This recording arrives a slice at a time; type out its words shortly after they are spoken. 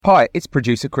Hi, it's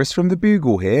producer Chris from The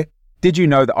Bugle here. Did you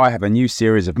know that I have a new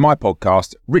series of my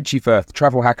podcast, Richie Firth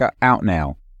Travel Hacker, out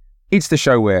now? It's the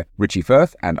show where Richie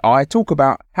Firth and I talk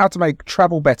about how to make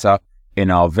travel better in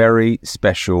our very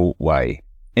special way.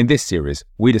 In this series,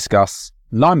 we discuss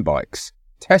Lime bikes,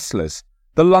 Teslas,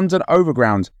 the London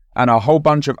Overground, and a whole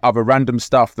bunch of other random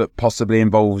stuff that possibly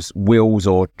involves wheels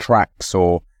or tracks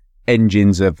or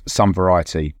engines of some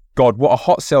variety. God, what a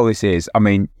hot sell this is. I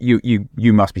mean,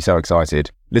 you must be so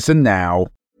excited. Listen now.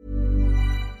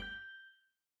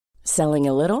 Selling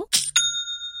a little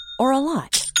or a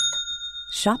lot?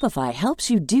 Shopify helps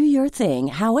you do your thing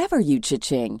however you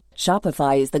cha-ching.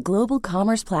 Shopify is the global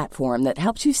commerce platform that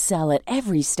helps you sell at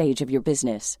every stage of your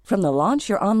business. From the launch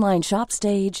your online shop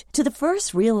stage to the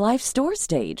first real-life store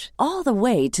stage, all the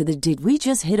way to the did we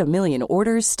just hit a million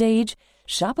orders stage.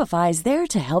 Shopify's there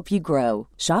to help you grow.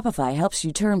 Shopify helps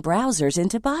you turn browsers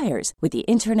into buyers with the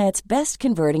internet's best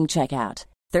converting checkout.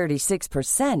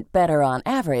 36% better on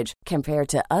average compared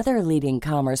to other leading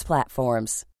commerce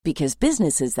platforms. Because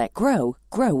businesses that grow,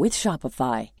 grow with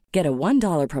Shopify. Get a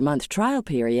 $1 per month trial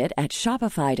period at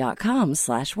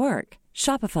shopify.com/work.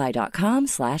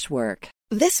 Shopify.com/work.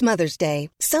 This Mother's Day,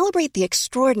 celebrate the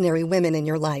extraordinary women in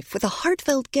your life with a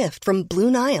heartfelt gift from Blue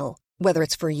Nile. Whether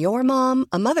it's for your mom,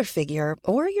 a mother figure,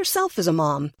 or yourself as a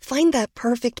mom, find that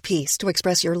perfect piece to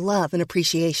express your love and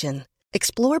appreciation.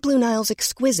 Explore Blue Nile's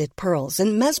exquisite pearls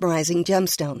and mesmerizing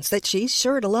gemstones that she's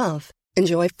sure to love.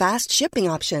 Enjoy fast shipping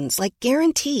options like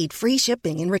guaranteed free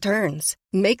shipping and returns.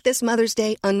 Make this Mother's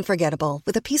Day unforgettable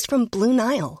with a piece from Blue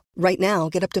Nile. Right now,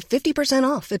 get up to 50%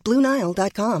 off at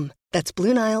BlueNile.com. That's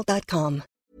BlueNile.com.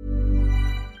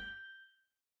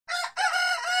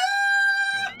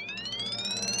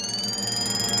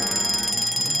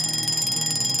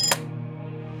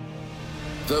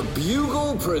 The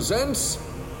Bugle presents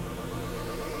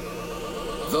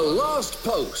The Last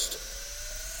Post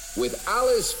with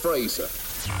Alice Fraser.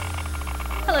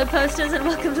 Hello posters and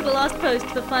welcome to The Last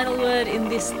Post, the final word in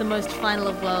this, the most final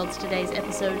of worlds. Today's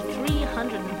episode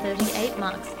 338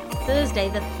 marks Thursday,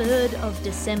 the 3rd of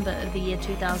December of the year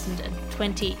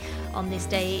 2020. On this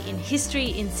day in history,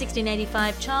 in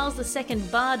 1685, Charles II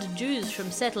barred Jews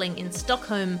from settling in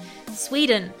Stockholm,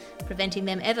 Sweden, preventing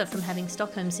them ever from having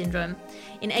Stockholm Syndrome.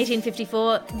 In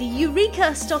 1854, the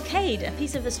Eureka Stockade, a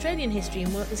piece of Australian history,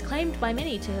 is claimed by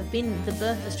many to have been the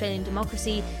birth of Australian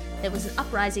democracy. There was an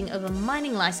uprising over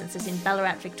mining licenses in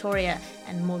Ballarat, Victoria,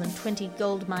 and more than 20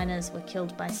 gold miners were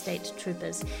killed by state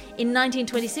troopers. In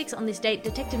 1926, on this date,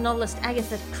 detective novelist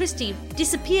Agatha Christie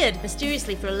disappeared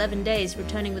mysteriously for 11 days,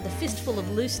 returning with a fistful of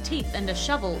loose teeth and a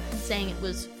shovel, saying it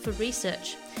was for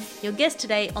research. Your guest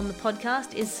today on the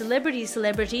podcast is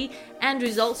celebrity Andrew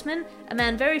Zaltzman, a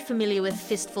man very familiar with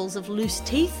fistfuls of loose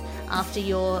teeth after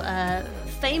your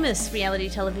famous reality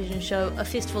television show, A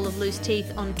Fistful of Loose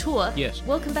Teeth, on tour. Yes.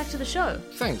 Welcome back to the show.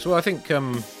 Thanks. Well, I think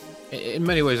in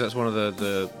many ways that's one of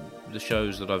the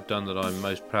shows that I've done that I'm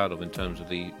most proud of in terms of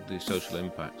the social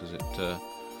impact, as it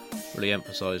really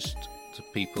emphasised to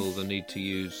people the need to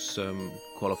use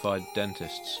qualified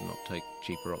dentists and not take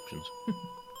cheaper options.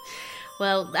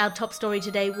 Well, our top story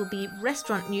today will be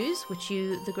restaurant news, which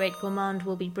you, the great gourmand,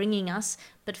 will be bringing us.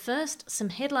 But first, some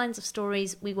headlines of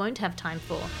stories we won't have time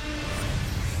for.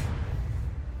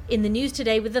 In the news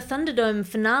today, with the Thunderdome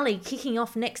finale kicking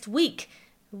off next week,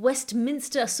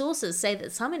 Westminster sources say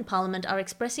that some in Parliament are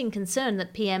expressing concern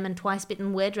that PM and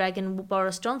twice-bitten weredragon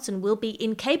Boris Johnson will be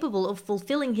incapable of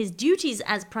fulfilling his duties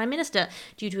as Prime Minister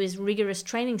due to his rigorous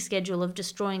training schedule of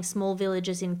destroying small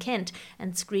villages in Kent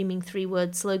and screaming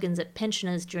three-word slogans at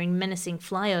pensioners during menacing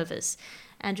flyovers.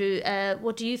 Andrew,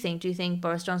 what do you think? Do you think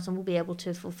Boris Johnson will be able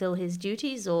to fulfil his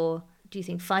duties, or do you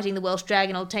think fighting the Welsh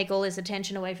dragon will take all his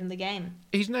attention away from the game?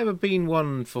 He's never been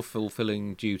one for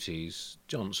fulfilling duties,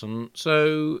 Johnson.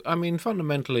 So, I mean,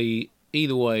 fundamentally,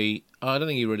 either way, I don't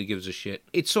think he really gives a shit.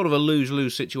 It's sort of a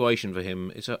lose-lose situation for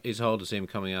him. It's hard to see him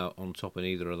coming out on top in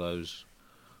either of those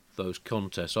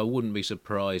contests. I wouldn't be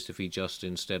surprised if he just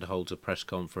instead holds a press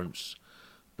conference,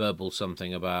 burbles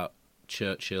something about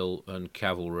Churchill and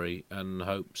cavalry, and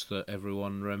hopes that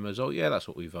everyone remembers, oh yeah, that's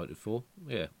what we voted for.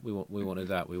 Yeah, we wanted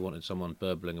that. We wanted someone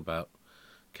burbling about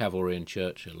cavalry and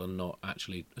Churchill and not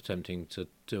actually attempting to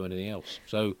do anything else.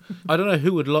 So I don't know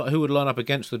who would line up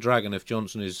against the Dragon if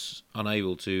Johnson is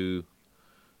unable to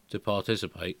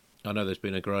participate. I know there's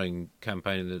been a growing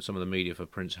campaign in some of the media for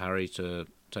Prince Harry to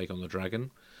take on the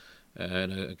Dragon.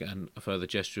 And again, a further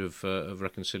gesture of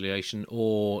reconciliation,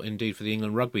 or indeed for the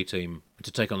England rugby team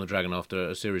to take on the Dragon after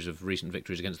a series of recent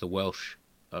victories against the Welsh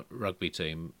rugby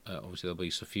team. Obviously, they'll be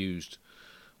suffused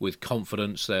with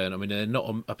confidence there. And I mean, they're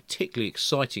not a particularly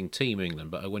exciting team, England,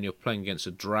 but when you're playing against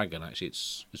a dragon, actually,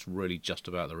 it's really just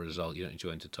about the result. You don't need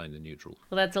to entertain the neutral.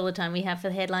 Well, that's all the time we have for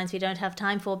the headlines we don't have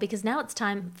time for, because now it's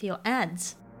time for your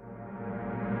ads.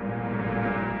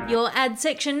 Your ad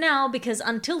section now, because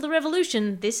until the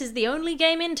revolution, this is the only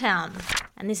game in town.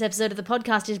 And this episode of the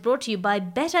podcast is brought to you by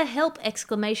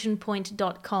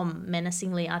BetterHelp!.com,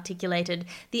 menacingly articulated,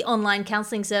 the online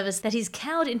counselling service that is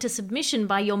cowed into submission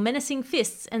by your menacing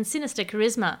fists and sinister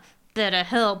charisma. Better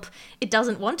help. It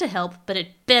doesn't want to help, but it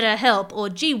better help, or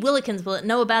gee willikins will it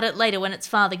know about it later when its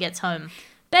father gets home.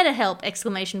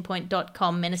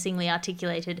 BetterHelp!.com, menacingly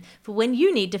articulated, for when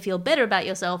you need to feel better about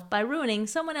yourself by ruining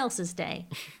someone else's day.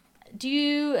 Do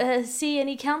you see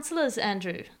any counsellors,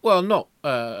 Andrew? Well, not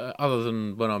other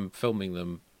than when I'm filming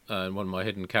them in one of my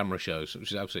hidden camera shows,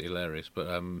 which is absolutely hilarious. But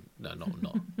no, not.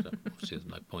 Obviously, there's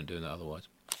no point doing that otherwise.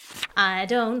 I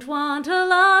don't want a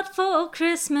lot for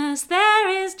Christmas. There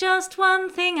is just one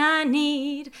thing I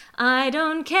need. I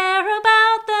don't care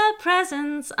about the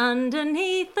presents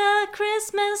underneath the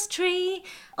Christmas tree.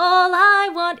 All I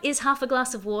want is half a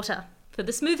glass of water. For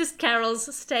the smoothest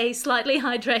carols, stay slightly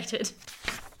hydrated.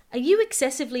 Are you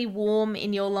excessively warm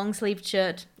in your long-sleeved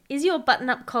shirt? Is your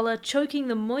button-up collar choking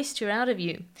the moisture out of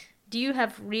you? Do you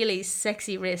have really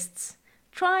sexy wrists?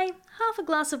 Try half a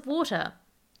glass of water.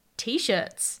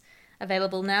 T-shirts.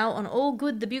 Available now on all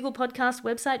good The Bugle Podcast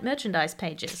website merchandise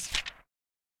pages.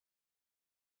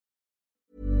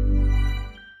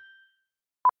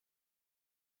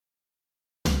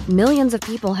 Millions of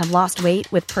people have lost weight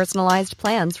with personalized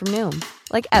plans from Noom.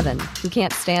 Like Evan, who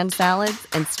can't stand salads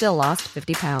and still lost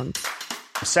 50 pounds.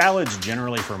 Salads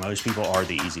generally for most people are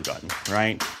the easy button,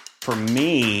 right? For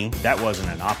me, that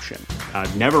wasn't an option.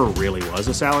 I never really was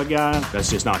a salad guy.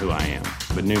 That's just not who I am.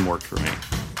 But Noom worked for me.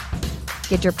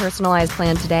 Get your personalized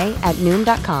plan today at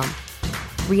Noom.com.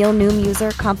 Real Noom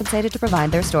user compensated to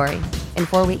provide their story. In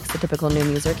 4 weeks, the typical Noom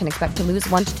user can expect to lose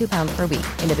 1 to 2 pounds per week.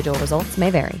 Individual results may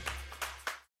vary.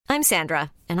 I'm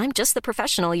Sandra, and I'm just the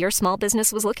professional your small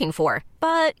business was looking for.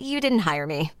 But you didn't hire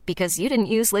me because you didn't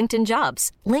use LinkedIn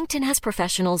Jobs. LinkedIn has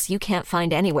professionals you can't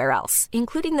find anywhere else,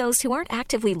 including those who aren't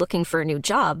actively looking for a new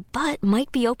job, but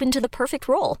might be open to the perfect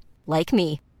role, like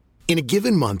me. In a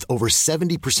given month, over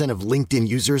 70% of LinkedIn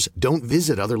users don't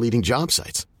visit other leading job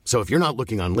sites. So if you're not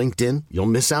looking on LinkedIn, you'll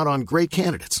miss out on great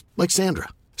candidates like Sandra.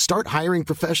 Start hiring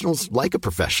professionals like a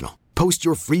professional. Post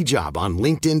your free job on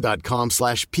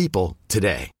linkedin.com/people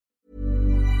today.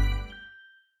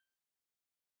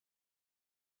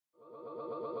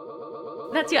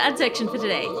 That's your ad section for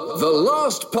today. The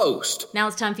Last Post. Now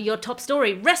it's time for your top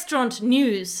story, restaurant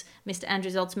news. Mr.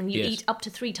 Andrew Zaltzman, you eat up to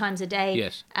 3 times a day.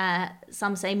 Yes.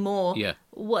 Some say more. Yeah.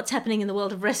 What's happening in the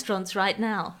world of restaurants right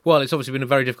now? Well, it's obviously been a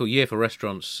very difficult year for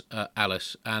restaurants,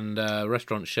 Alice, and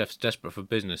restaurant chefs desperate for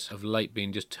business have late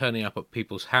been just turning up at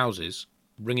people's houses,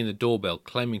 ringing the doorbell,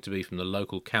 claiming to be from the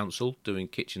local council, doing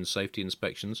kitchen safety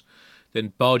inspections,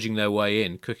 then barging their way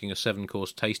in, cooking a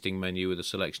 7-course tasting menu with a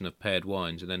selection of paired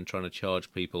wines, and then trying to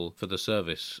charge people for the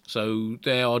service. So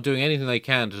they are doing anything they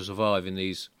can to survive in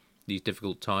these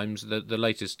difficult times. The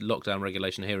latest lockdown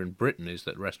regulation here in Britain is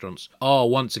that restaurants are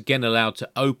once again allowed to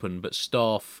open, but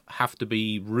staff have to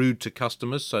be rude to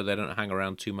customers so they don't hang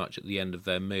around too much at the end of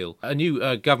their meal. A new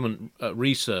government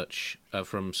research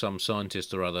from some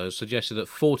scientist or other has suggested that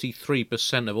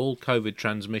 43% of all COVID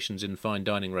transmissions in fine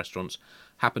dining restaurants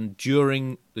happened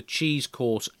during the cheese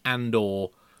course and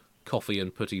or coffee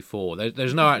and petit four.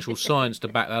 There's no actual science to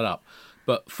back that up.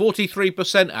 But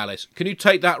 43%, Alice, can you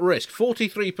take that risk?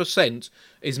 43%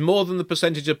 is more than the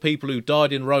percentage of people who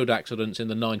died in road accidents in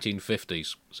the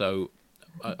 1950s. So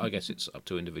I guess it's up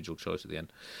to individual choice at the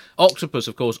end. Octopus,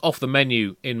 of course, off the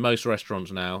menu in most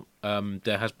restaurants now.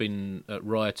 There has been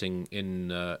rioting in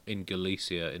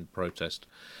Galicia in protest.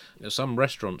 Some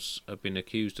restaurants have been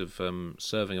accused of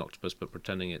serving octopus but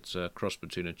pretending it's a cross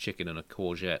between a chicken and a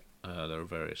courgette. There are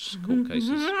various court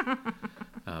cases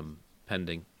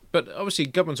pending. But obviously,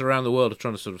 governments around the world are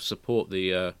trying to sort of support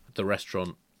the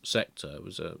restaurant sector. It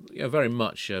was very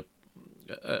much a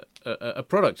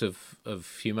product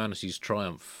of humanity's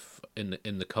triumph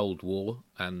in the Cold War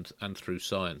and through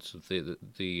science.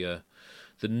 The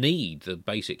need, the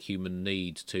basic human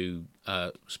need to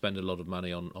spend a lot of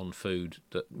money on food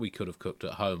that we could have cooked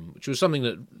at home, which was something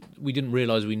that we didn't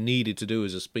realise we needed to do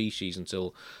as a species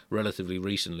until relatively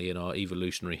recently in our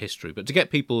evolutionary history. But to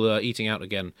get people eating out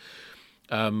again.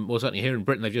 Well, certainly here in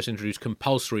Britain, they've just introduced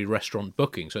compulsory restaurant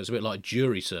booking. So it's a bit like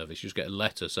jury service. You just get a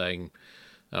letter saying,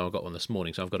 oh, I got one this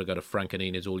morning, so I've got to go to Frank and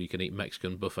Enid's all-you-can-eat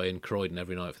Mexican buffet in Croydon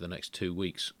every night for the next 2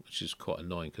 weeks, which is quite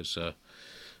annoying because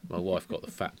My wife got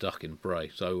the fat duck in Bray.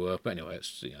 So, but anyway,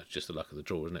 it's just the luck of the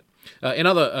draw, isn't it? In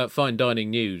other fine dining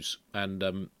news,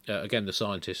 and again, the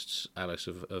scientists, Alice,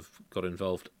 have got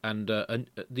involved, and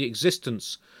the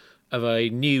existence of a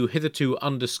new, hitherto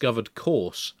undiscovered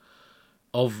course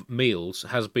of meals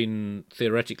has been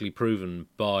theoretically proven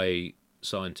by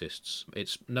scientists.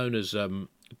 It's known as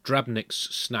Drabnik's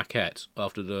snackette,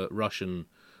 after the Russian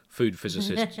food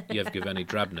physicist Yevgeny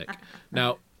Drabnik.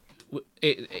 Now,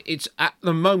 it's at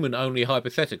the moment only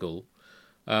hypothetical.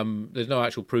 There's no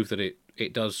actual proof that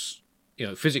it does,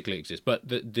 physically exist, but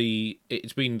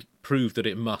it's been proved that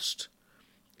it must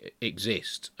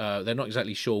exist. They're not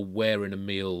exactly sure where in a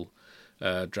meal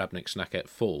Drabnik snackette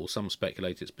falls. Some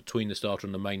speculate it's between the starter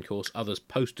and the main course, others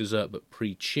post-dessert but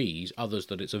pre-cheese, others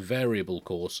that it's a variable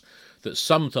course that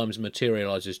sometimes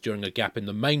materialises during a gap in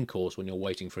the main course when you're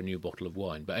waiting for a new bottle of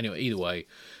wine. But anyway, either way,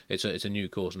 it's a new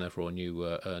course and therefore a new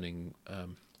earning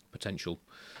potential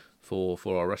for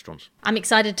our restaurants. I'm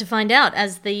excited to find out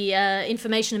as the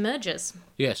information emerges.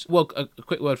 Yes. Well, a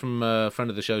quick word from a friend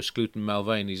of the show, Scluton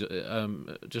Malvain. He's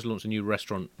just launched a new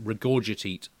restaurant,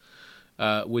 Regurgitate,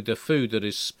 with the food that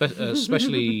is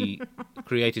specially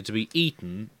created to be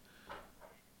eaten,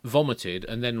 vomited,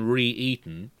 and then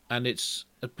re-eaten, and it's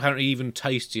apparently even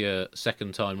tastier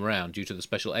second time round due to the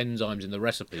special enzymes in the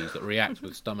recipes that react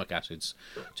with stomach acids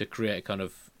to create a kind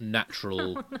of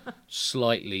natural,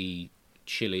 slightly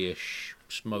chili-ish,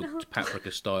 smoked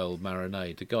paprika-style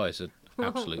marinade. The guy's an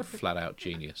absolute flat-out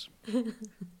genius.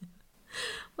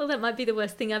 Well, that might be the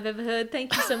worst thing I've ever heard.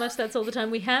 Thank you so much. That's all the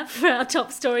time we have for our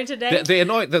top story today.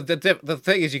 The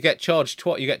thing is, you get charged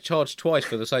twice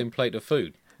for the same plate of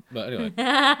food. But anyway.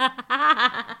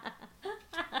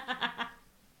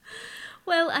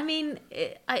 Well, I mean,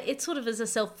 it's sort of as a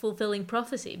self-fulfilling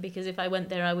prophecy, because if I went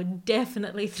there, I would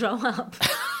definitely throw up.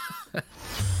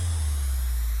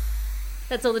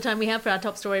 That's all the time we have for our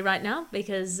top story right now,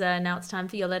 because now it's time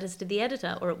for your letters to the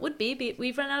editor, or it would be, but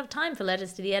we've run out of time for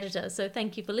letters to the editor. So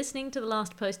thank you for listening to The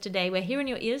Last Post today. We're here in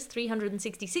your ears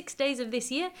 366 days of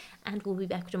this year, and we'll be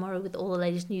back tomorrow with all the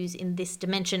latest news in this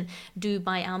dimension. Do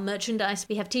buy our merchandise.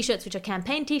 We have t-shirts, which are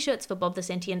campaign t-shirts for Bob the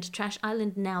Sentient, Trash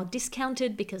Island now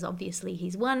discounted, because obviously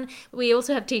he's won. We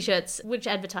also have t-shirts which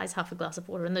advertise Half a Glass of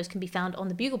Water, and those can be found on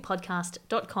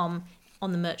thebuglepodcast.com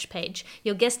on the merch page.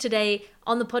 Your guest today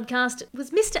on the podcast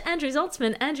was Mr. Andrew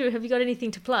Zaltzman. Andrew, have you got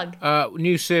anything to plug?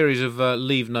 New series of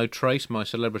Leave No Trace, my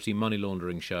celebrity money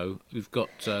laundering show. We've got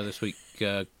this week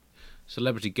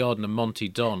celebrity gardener Monty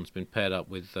Don has been paired up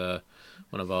with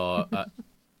one of our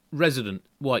resident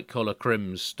white-collar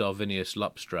crims, Darvinius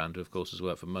Lupstrand, who of course has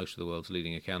worked for most of the world's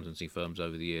leading accountancy firms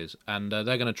over the years. And they're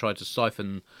going to try to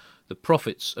siphon the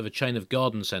profits of a chain of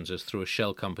garden centres through a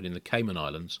shell company in the Cayman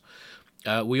Islands.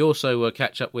 We also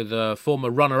catch up with former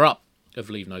runner-up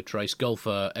of Leave No Trace,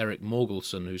 golfer Eric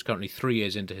Morgelson, who's currently 3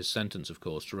 years into his sentence, of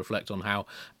course, to reflect on how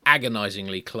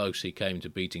agonisingly close he came to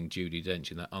beating Judi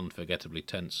Dench in that unforgettably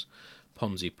tense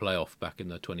Ponzi playoff back in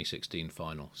the 2016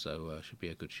 final. So should be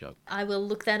a good show. I will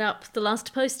look that up. The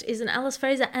Last Post is an Alice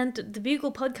Fraser and The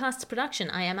Bugle Podcasts production.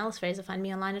 I am Alice Fraser. Find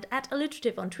me online at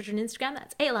Alliterative on Twitter and Instagram.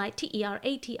 That's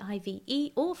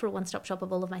ALITERATIVE. Or for a one-stop shop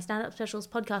of all of my stand-up specials,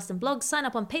 podcasts and blogs, sign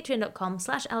up on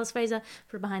patreon.com/Alice Fraser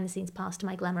for a behind-the-scenes pass to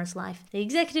my glamorous life. The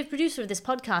executive producer of this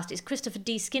podcast is Christopher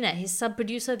D. Skinner. His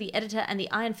sub-producer, the editor, and the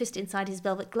iron fist inside his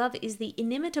velvet glove is the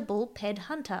inimitable Ped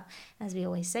Hunter. As we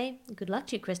always say, good luck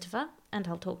to you, Christopher. And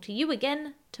I'll talk to you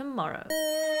again tomorrow.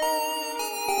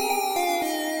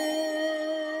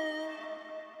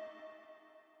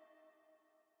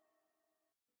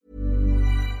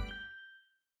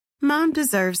 Mom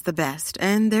deserves the best,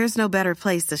 and there's no better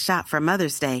place to shop for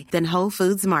Mother's Day than Whole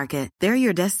Foods Market. They're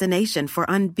your destination for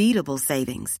unbeatable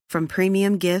savings, from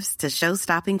premium gifts to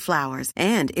show-stopping flowers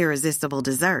and irresistible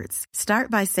desserts.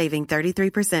 Start by saving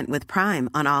 33% with Prime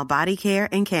on all body care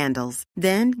and candles.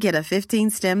 Then get a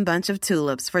 15-stem bunch of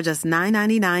tulips for just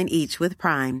 $9.99 each with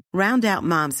Prime. Round out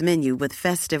Mom's menu with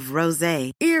festive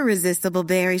rosé, irresistible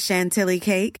berry chantilly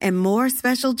cake, and more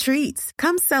special treats.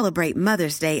 Come celebrate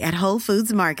Mother's Day at Whole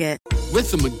Foods Market. With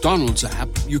the McDonald's app,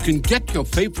 you can get your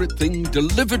favorite thing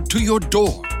delivered to your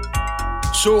door.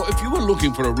 So if you were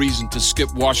looking for a reason to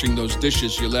skip washing those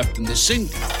dishes you left in the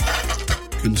sink,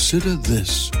 consider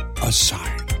this a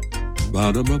sign.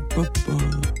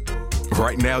 Ba-da-ba-ba-ba.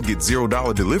 Right now, get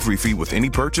 $0 delivery fee with any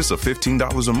purchase of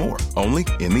 $15 or more, only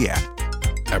in the app.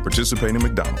 At participating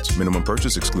McDonald's, minimum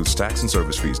purchase excludes tax and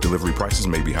service fees. Delivery prices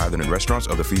may be higher than in restaurants.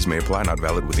 Other fees may apply, not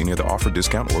valid with any other offer,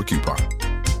 discount, or coupon.